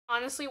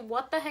Honestly,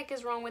 what the heck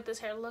is wrong with this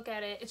hair? Look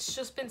at it. It's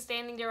just been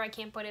standing there. I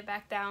can't put it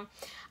back down.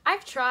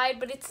 I've tried,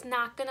 but it's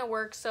not gonna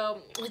work,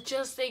 so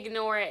just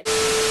ignore it.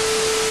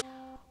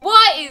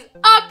 What is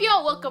up,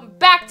 y'all? Welcome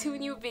back to a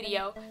new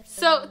video.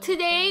 So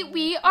today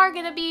we are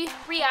gonna be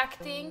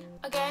reacting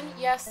again.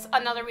 Yes,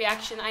 another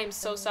reaction. I am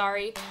so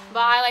sorry,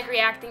 but I like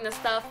reacting to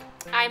stuff.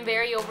 I'm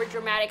very over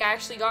dramatic. I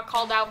actually got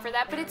called out for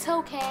that, but it's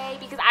okay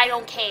because I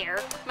don't care.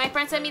 My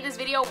friend sent me this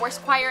video,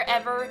 worst choir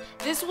ever.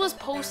 This was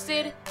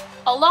posted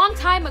a long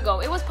time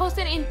ago. It was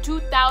posted in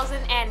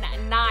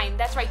 2009.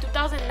 That's right,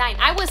 2009.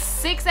 I was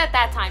 6 at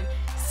that time.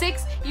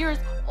 6 years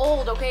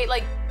old, okay?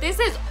 Like, this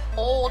is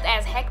old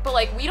as heck, but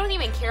like, we don't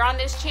even care on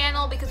this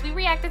channel because we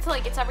reacted to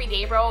like It's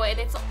Everyday Bro and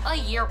it's a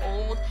year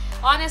old.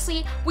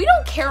 Honestly, we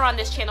don't care on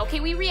this channel, okay?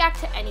 We react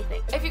to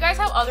anything. If you guys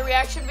have other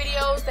reaction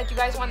videos that you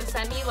guys want to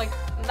send me, like,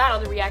 not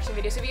other reaction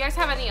videos, if you guys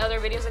have any other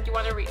videos that you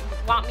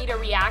want me to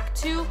react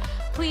to,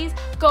 please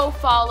go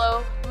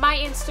follow my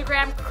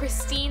Instagram,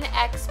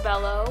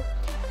 ChristineXBello,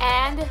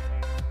 and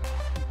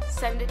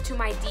send it to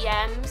my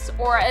DMs,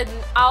 or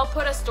I'll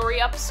put a story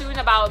up soon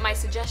about my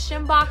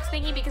suggestion box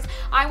thingy because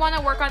I want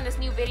to work on this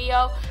new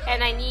video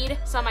and I need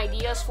some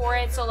ideas for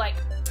it. So like,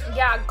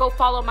 yeah, go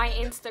follow my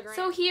Instagram.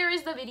 So here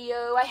is the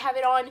video. I have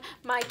it on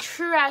my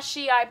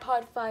trashy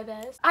iPod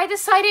 5S. I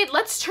decided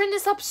let's turn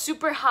this up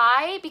super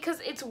high because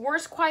it's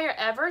worst choir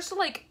ever. So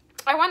like,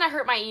 I want to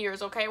hurt my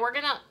ears. Okay, we're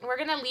gonna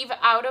leave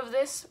out of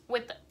this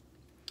with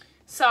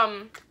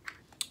some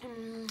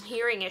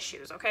hearing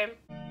issues. Okay.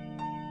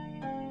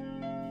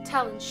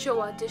 Talent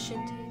show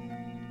audition tape.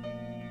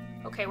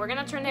 Okay, we're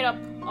gonna turn it up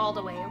all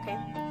the way, okay?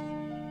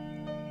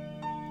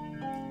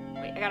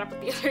 Wait, I gotta put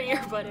the other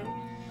earbud in.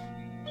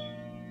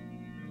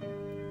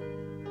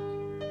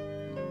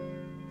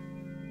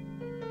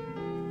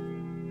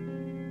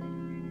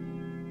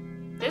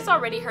 This is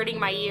already hurting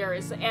my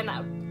ears, and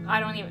I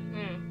don't even...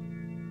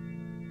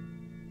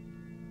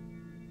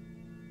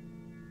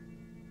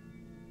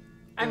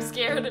 I'm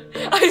scared.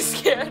 I'm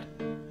scared.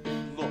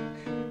 Look,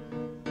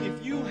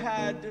 if you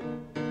had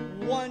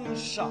one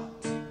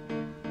shot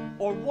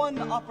or one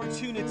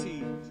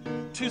opportunity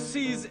to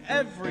seize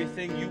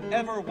everything you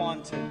ever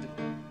wanted,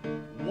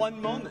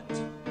 one moment,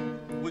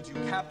 would you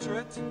capture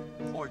it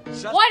or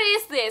just... What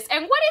is this?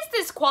 And what is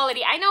this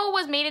quality? I know it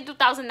was made in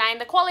 2009.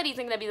 The quality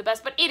isn't gonna be the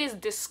best, but it is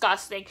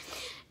disgusting.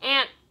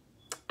 And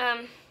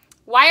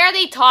why are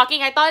they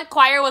talking? I thought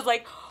choir was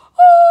like,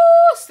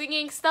 oh,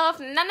 singing stuff.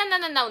 No.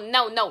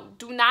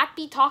 Do not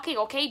be talking,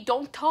 okay?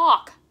 Don't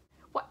talk.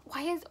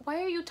 Why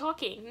are you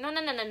talking? No.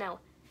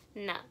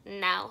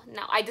 No.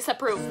 I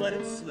disapprove. Let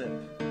it slip.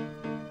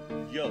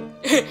 Yo.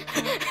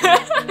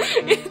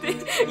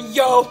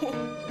 Yo.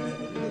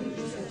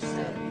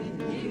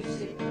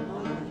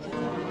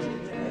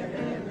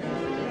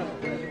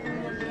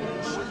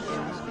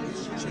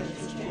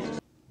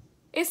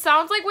 It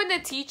sounds like when the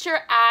teacher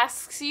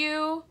asks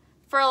you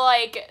for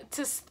like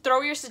to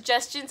throw your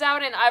suggestions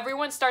out and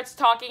everyone starts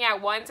talking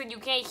at once and you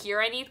can't hear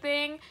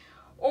anything,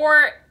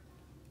 or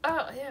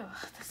oh ew,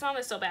 that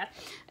sounded so bad.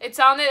 It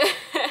sounded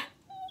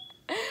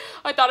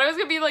I thought it was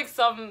gonna be like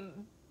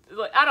some,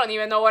 like, I don't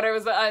even know what it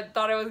was. I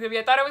thought it was gonna be.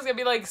 I thought it was gonna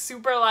be like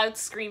super loud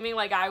screaming,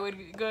 like I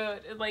would go,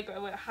 like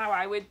how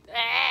I would.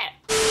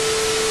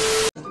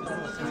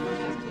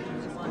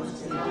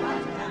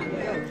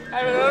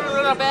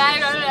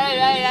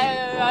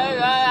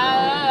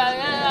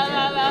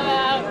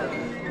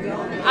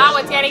 Oh,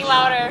 it's getting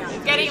louder.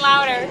 It's getting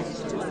louder.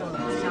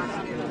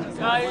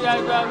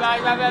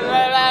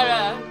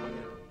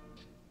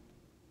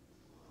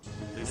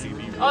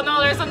 Oh no,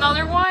 there's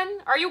another one?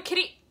 Are you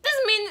kidding?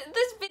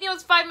 This video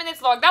is 5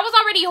 minutes long. That was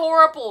already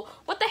horrible.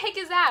 What the heck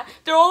is that?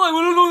 They're all like...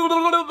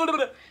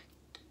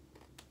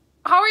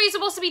 How are you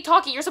supposed to be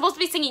talking? You're supposed to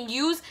be singing.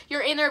 Use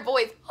your inner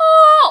voice.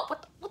 Oh,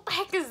 what the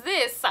heck is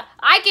this?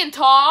 I can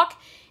talk.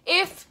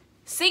 If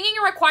singing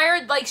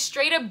required like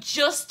straight up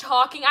just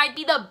talking, I'd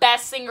be the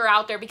best singer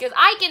out there because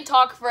I can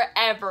talk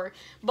forever.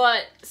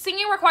 But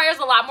singing requires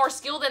a lot more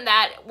skill than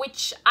that,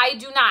 which I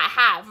do not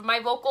have. My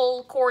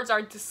vocal cords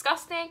are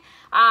disgusting.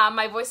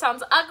 My voice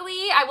sounds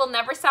ugly. I will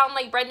never sound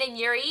like Brendan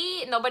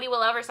Urie. Nobody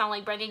will ever sound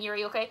like Brendan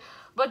Urie, okay?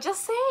 But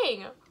just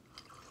saying.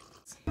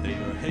 They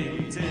were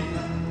hating,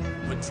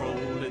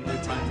 patrolling,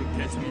 they're trying to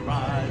catch me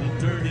riding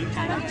dirty.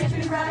 Trying to catch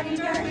me riding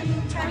dirty.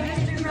 Trying to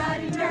catch me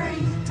riding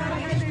dirty. Trying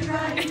to catch me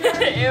riding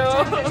dirty. Ew.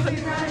 Trying to catch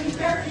me riding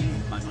dirty.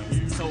 My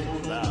music's so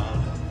loud,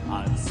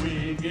 I'm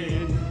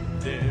swinging.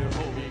 They're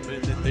hoping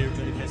that they're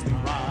gonna catch me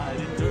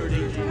riding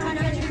dirty. Trying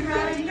to catch me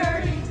riding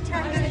dirty.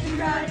 Trying to catch me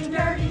riding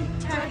dirty.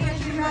 Trying to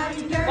catch me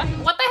riding dirty.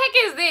 What the heck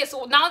is this?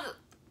 Now,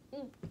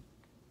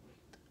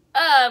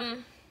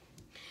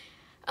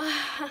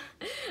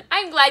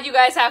 I'm glad you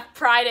guys have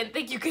pride and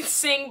think you can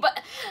sing, but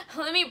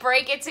let me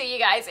break it to you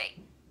guys.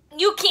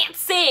 You can't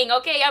sing,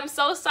 okay? I'm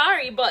so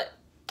sorry, but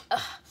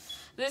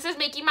this is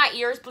making my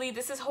ears bleed.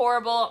 This is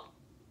horrible.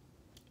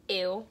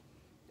 Ew.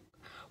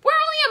 We're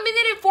only 1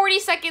 minute and 40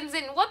 seconds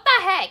in. What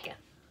the heck?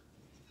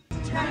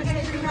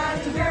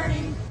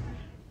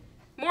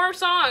 More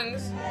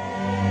songs.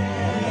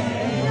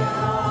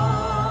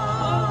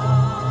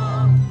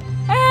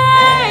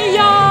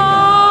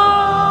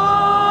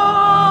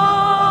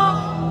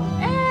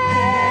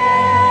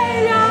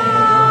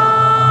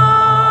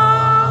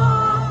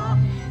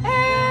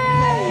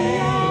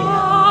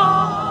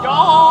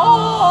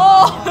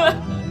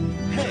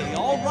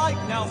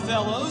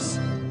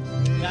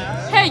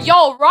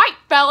 yo, right,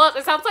 fellas.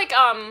 It sounds like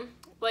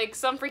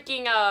some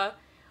freaking,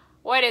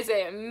 what is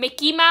it?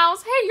 Mickey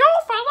Mouse? Hey, yo,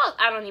 fellas.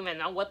 I don't even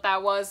know what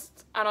that was.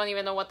 I don't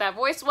even know what that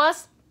voice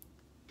was.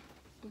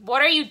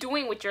 What are you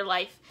doing with your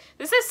life?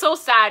 This is so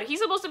sad. He's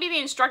supposed to be the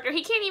instructor.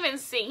 He can't even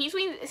sing. He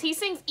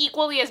sings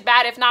equally as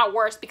bad, if not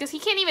worse, because he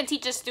can't even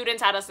teach his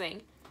students how to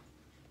sing.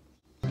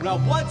 Now,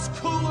 what's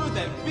cooler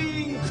than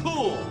being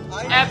cool?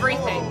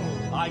 Everything.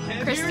 I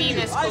can't Christine hear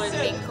you. is cool as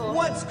being cool.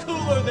 What's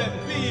cooler than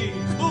being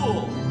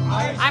cool?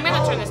 I'm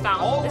gonna turn this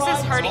down. This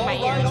is hurting my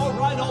ears. All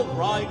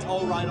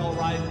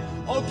right.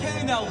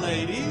 Okay, now,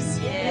 ladies.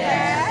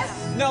 Yes.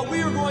 Now,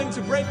 we are going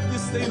to break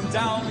this thing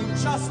down in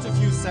just a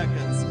few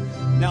seconds.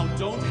 Now,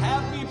 don't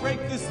have me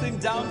break this thing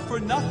down for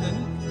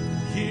nothing.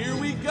 Here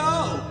we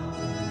go.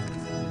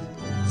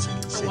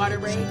 A water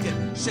break. Shake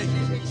it, shake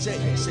it,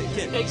 shake it, shake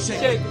it,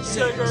 shake it,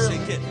 shake it,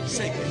 shake it,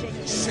 shake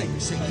it,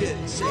 shake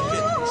it, shake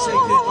it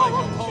like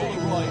a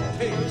Polaroid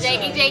picture.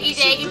 Shake it, shake it,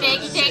 shake it,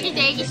 shake it,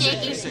 shake it, shake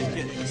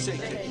it,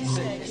 shake it.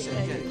 Shake it,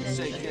 shake it,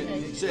 shake it,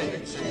 shake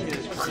it, shake it,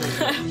 shake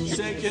it,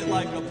 shake it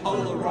like a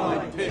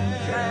Polaroid picture.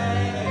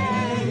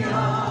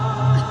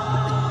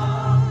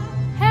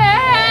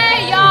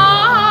 Hey,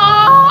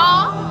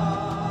 y'all!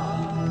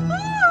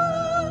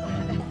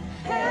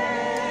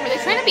 Were they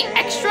trying to be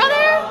extra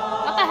there?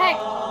 What the heck?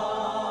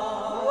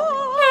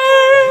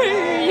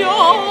 Hey,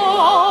 y'all!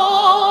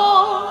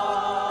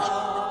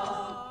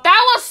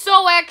 That was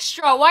so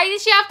extra. Why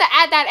did she have to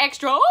add that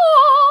extra?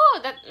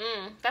 Oh,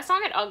 that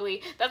sounded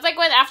ugly. That's like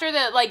when after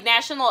the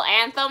national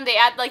anthem, they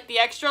add like the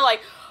extra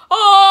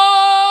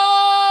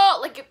oh,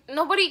 like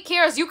nobody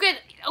cares. You can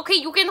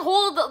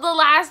hold the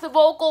last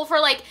vocal for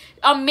like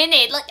a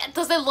minute. Like,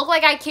 does it look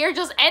like I care?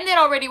 Just end it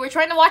already. We're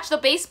trying to watch the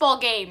baseball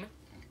game.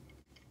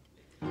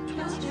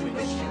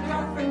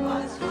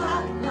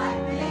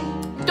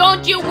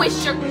 Don't you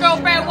wish your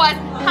girlfriend was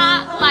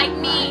hot like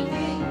me?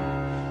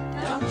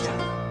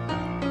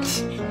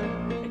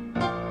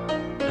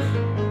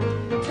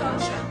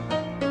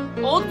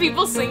 Old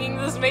people singing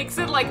this makes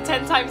it like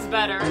 10 times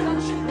better.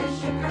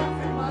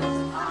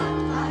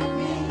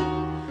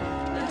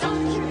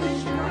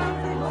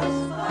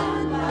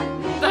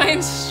 The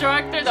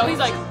instructor, though, he's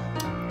like...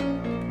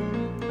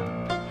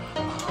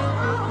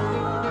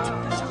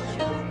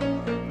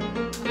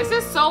 This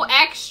is so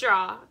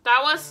extra.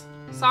 That was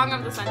Song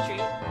of the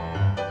Century.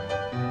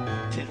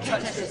 Can't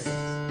touch this.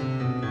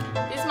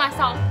 This is my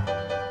song.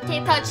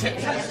 Can't touch it.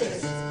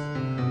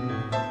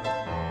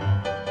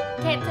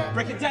 Can't touch.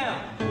 Break it down.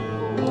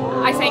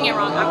 I sang it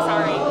wrong. I'm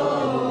sorry.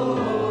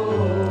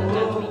 Don't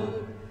judge me.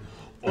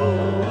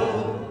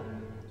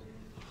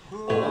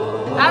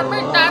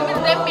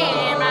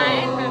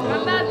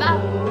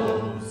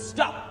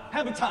 Stop.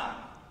 Have a time.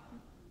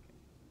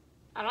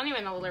 I don't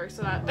even know the lyrics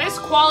to that. This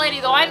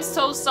quality, though, I'm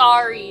so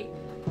sorry.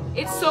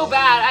 It's so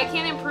bad. I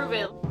can't improve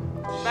it.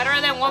 Better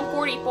than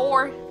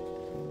 144.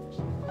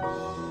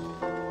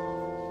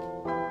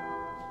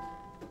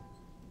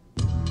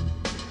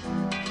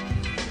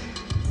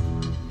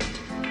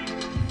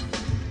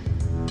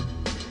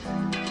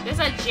 This is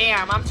a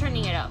jam. I'm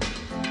turning it up.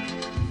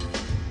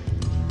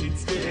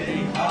 It's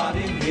getting hot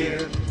in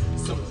here,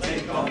 so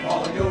take off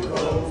all your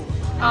robes.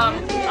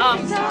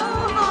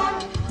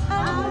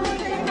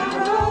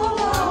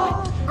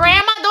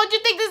 Grandma, don't you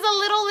think this is a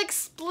little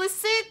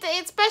explicit?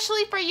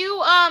 Especially for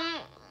you,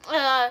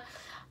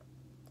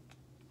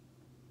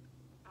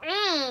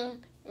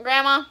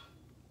 Grandma,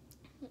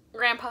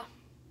 Grandpa,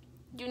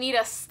 you need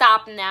to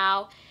stop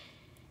now.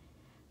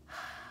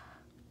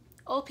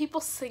 Old people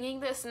singing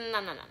this?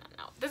 No.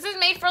 This is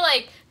made for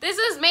this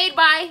is made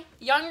by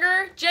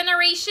younger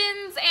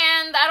generations,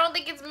 and I don't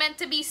think it's meant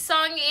to be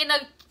sung in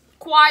a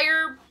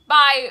choir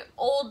by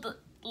old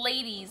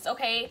ladies,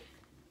 okay?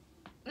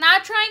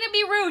 Not trying to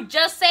be rude,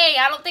 just saying.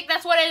 I don't think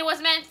that's what it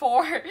was meant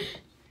for.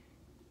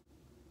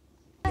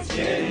 It's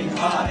getting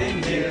hot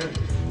in here,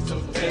 so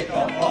take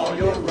off all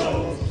your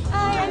robes.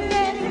 I am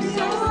getting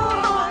so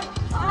hot,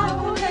 I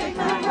will take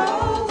my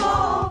robe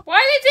off. Why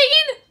were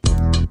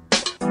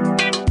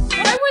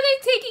they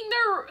taking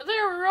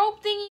their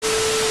rope thingy?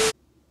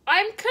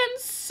 I'm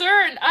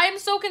concerned. I'm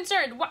so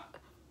concerned.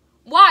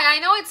 Why? I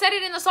know it said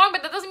it in the song,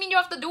 but that doesn't mean you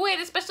have to do it,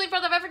 especially for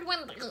the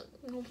everyone.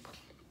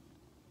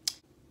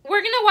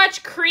 We're gonna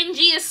watch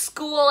cringiest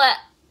school at...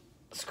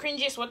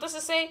 Cringiest, what does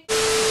it say?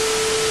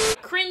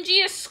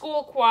 Cringiest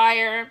school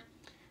choir.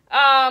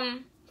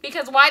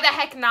 Because why the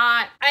heck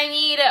not? I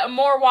need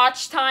more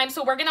watch time,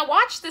 so we're gonna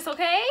watch this,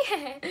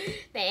 okay?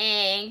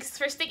 Thanks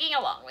for sticking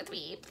along with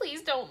me.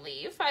 Please don't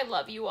leave. I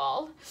love you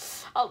all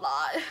a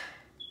lot.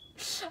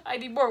 I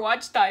need more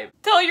watch time.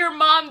 Tell your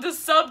mom to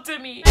sub to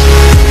me. No,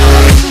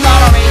 that's too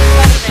loud already.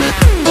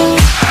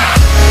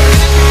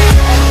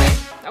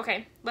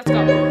 Okay, let's go.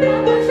 Oh,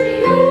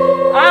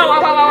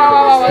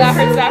 that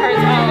hurts,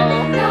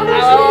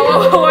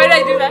 Oh, why did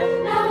I do that?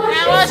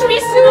 Now watch me,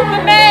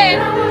 Superman!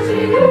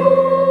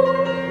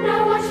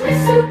 Now watch me,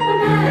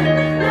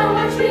 Superman. Now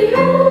watch me,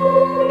 you.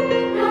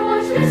 Now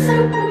watch me,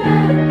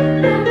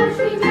 Superman. Now watch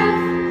me,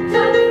 tough.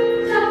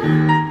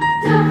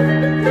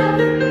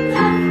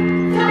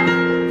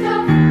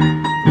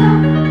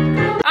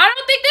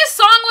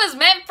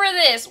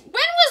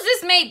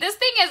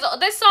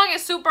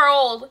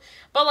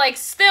 But like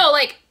still,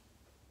 like,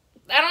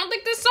 I don't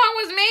think this song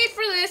was made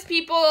for this,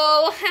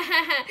 people.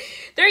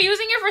 They're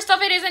using it for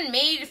stuff it isn't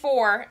made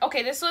for.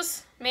 Okay, this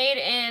was made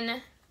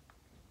in,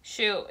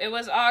 shoot, it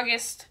was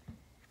August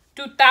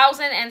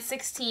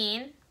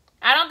 2016.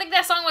 I don't think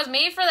that song was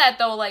made for that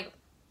though. Like,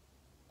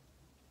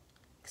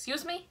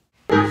 excuse me?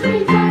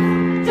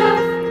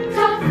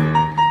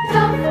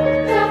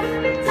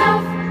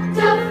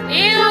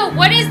 Ew,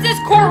 what is this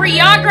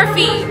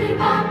choreography?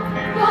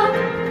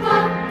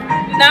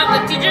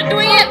 Now the teacher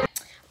doing it?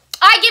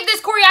 I give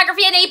this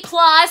choreography an A+.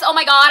 Oh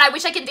my god, I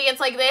wish I could dance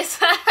like this.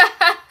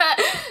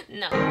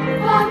 No.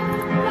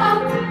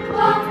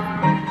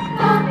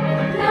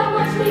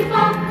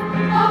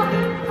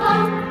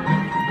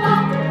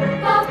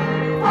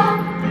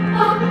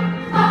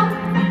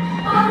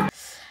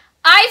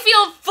 I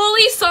feel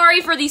fully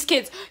sorry for these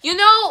kids. You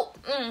know,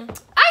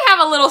 I have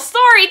a little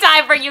story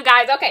time for you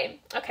guys. Okay.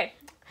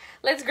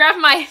 Let's grab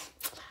my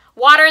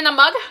water in the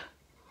mug.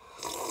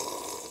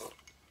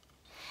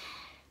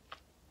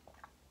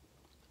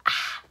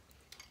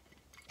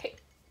 Okay.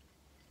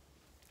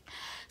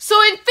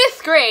 So in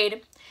 5th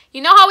grade,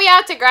 you know how we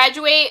had to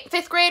graduate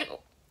 5th grade?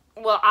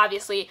 Well,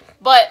 obviously,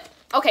 but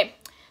okay.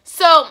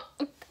 So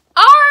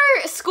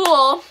our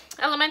school,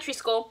 elementary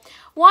school,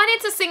 wanted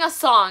to sing a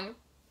song.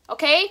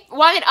 Okay?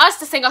 Wanted us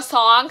to sing a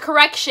song,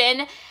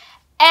 correction.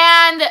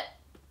 And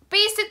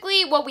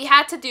basically what we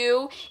had to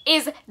do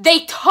is they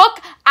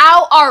took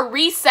out our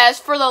recess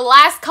for the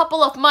last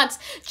couple of months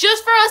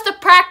just for us to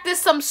practice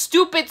some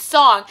stupid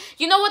song.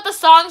 You know what the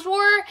songs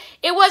were?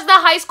 It was the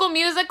High School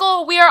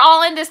Musical, We Are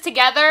All in This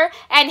Together,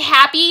 and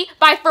Happy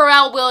by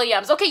Pharrell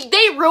Williams. Okay,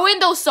 they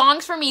ruined those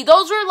songs for me.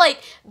 Those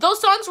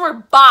songs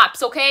were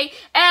bops, okay?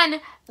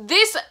 And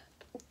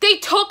they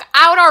took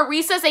out our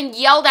recess and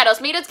yelled at us,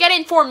 made us get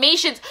in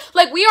formations.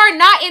 Like, we are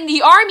not in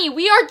the army.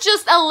 We are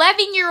just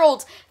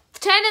 11-year-olds,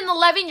 10 and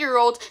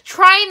 11-year-olds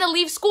trying to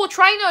leave school,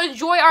 trying to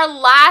enjoy our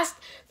last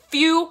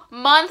few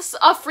months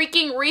of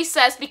freaking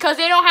recess because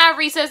they don't have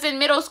recess in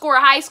middle school or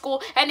high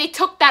school, and they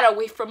took that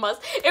away from us.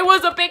 It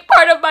was a big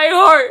part of my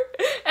heart.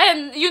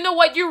 And you know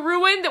what? You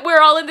ruined We're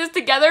All in This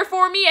Together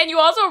for me, and you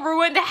also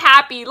ruined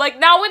Happy. Like,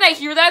 now when I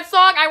hear that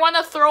song, I want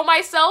to throw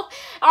myself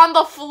on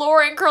the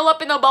floor and curl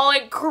up in a ball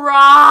and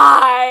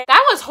cry.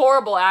 That was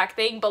horrible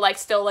acting, but like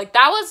still, like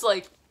that was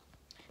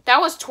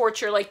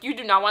torture. Like, you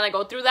do not want to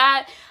go through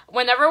that.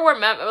 Whenever we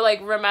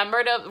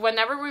remembered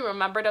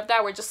of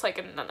that, we're just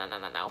like,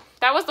 no.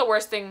 That was the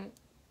worst thing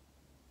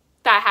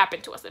that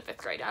happened to us in 5th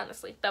grade,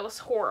 honestly. That was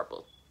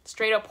horrible.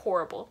 Straight up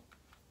horrible.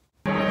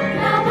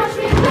 Now watch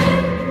me win.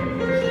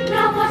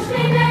 Now watch me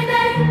nay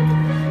nay.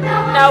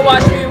 Now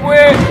watch me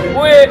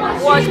win.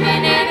 Watch me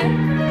nay.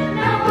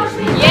 Now watch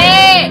me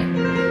Yeah.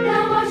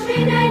 Now watch me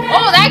nay nay.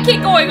 Oh, that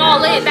kid going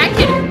all in. That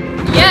kid,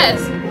 yes.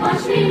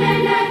 Watch me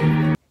nay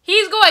nay.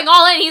 He's going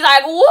all in. He's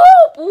like,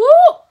 whoop,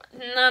 whoop.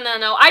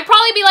 No. I'd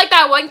probably be like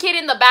that one kid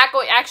in the back.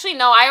 Actually,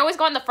 no. I always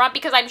go in the front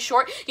because I'm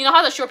short. You know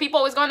how the short people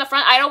always go in the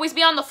front? I'd always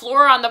be on the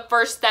floor on the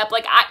first step.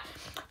 Like,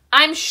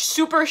 I'm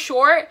super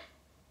short.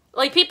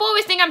 Like, people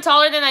always think I'm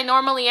taller than I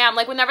normally am.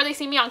 Like, whenever they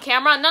see me on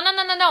camera.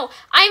 No.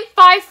 I'm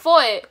 5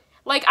 foot.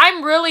 Like,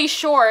 I'm really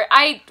short.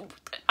 I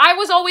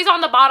was always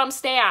on the bottom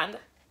stand.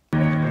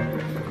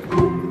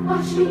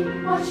 Watch me,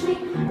 watch me,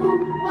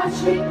 ooh,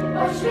 watch me,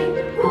 watch me,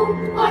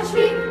 ooh, watch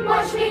me,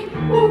 watch me,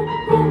 ooh.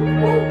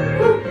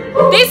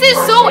 This is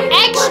so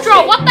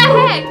extra. What the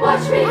heck?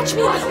 Watch me, Watch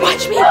me,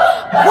 watch me,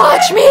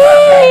 watch me,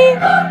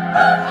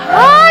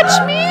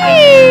 watch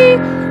me.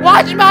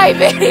 Watch my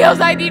videos.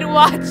 I need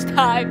watch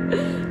time.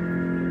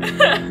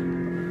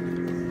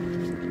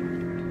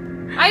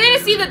 I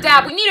didn't see the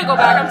dab. We need to go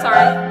back. I'm sorry.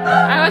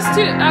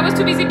 I was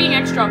too busy being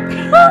extra.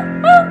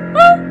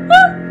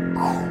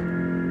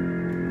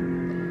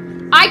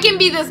 I can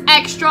be this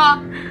extra.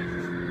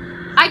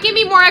 I can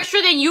be more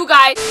extra than you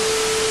guys.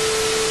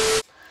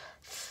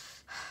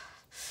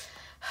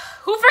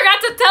 Who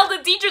forgot to tell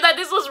the teacher that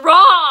this was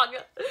wrong?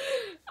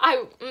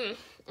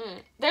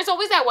 There's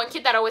always that one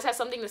kid that always has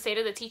something to say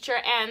to the teacher,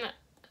 and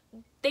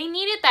they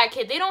needed that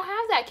kid. They don't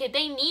have that kid.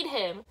 They need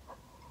him.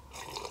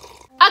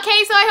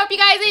 Okay, so I hope you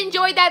guys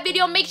enjoyed that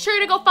video. Make sure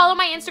to go follow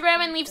my Instagram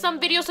and leave some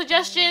video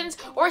suggestions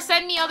or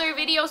send me other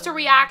videos to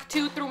react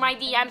to through my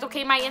DMs,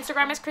 okay? My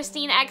Instagram is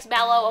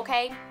ChristineXBello,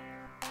 okay?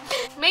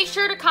 Make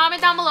sure to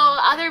comment down below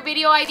other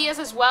video ideas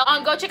as well.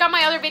 Go check out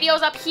my other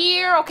videos up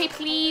here, okay?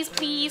 Please.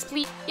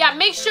 Yeah,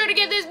 make sure to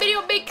give this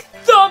video a big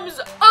thumbs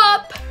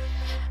up.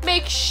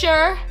 Make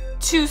sure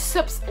to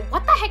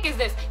what the heck is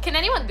this? Can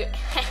anyone do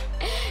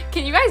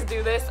Can you guys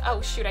do this?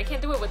 Oh shoot, I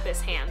can't do it with this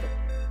hand.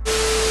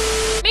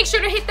 Make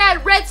sure to hit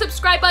that red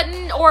subscribe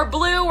button or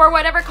blue or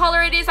whatever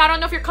color it is. I don't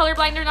know if you're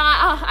colorblind or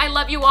not. I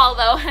love you all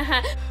though.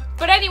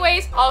 But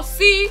anyways, I'll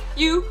see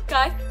you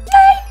guys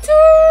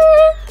later.